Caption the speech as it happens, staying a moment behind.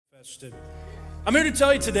manifested. I'm here to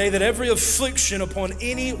tell you today that every affliction upon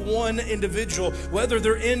any one individual, whether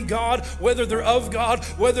they're in God, whether they're of God,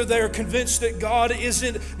 whether they're convinced that God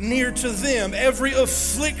isn't near to them, every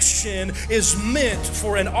affliction is meant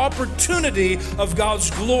for an opportunity of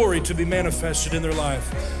God's glory to be manifested in their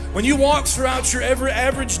life. When you walk throughout your every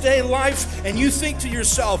average day life and you think to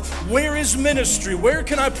yourself, where is ministry? Where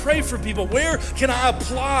can I pray for people? Where can I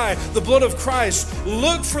apply the blood of Christ?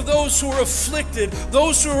 Look for those who are afflicted,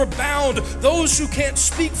 those who are bound, those who can't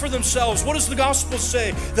speak for themselves. What does the gospel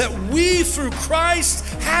say? That we, through Christ,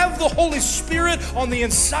 have the Holy Spirit on the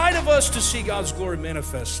inside of us to see God's glory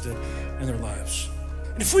manifested in their lives.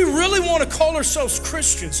 And if we really want to call ourselves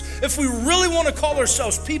Christians, if we really want to call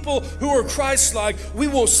ourselves people who are Christ-like, we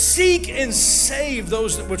will seek and save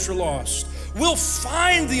those which are lost. We'll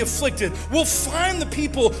find the afflicted. We'll find the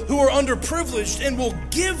people who are underprivileged, and we'll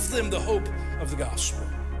give them the hope of the gospel.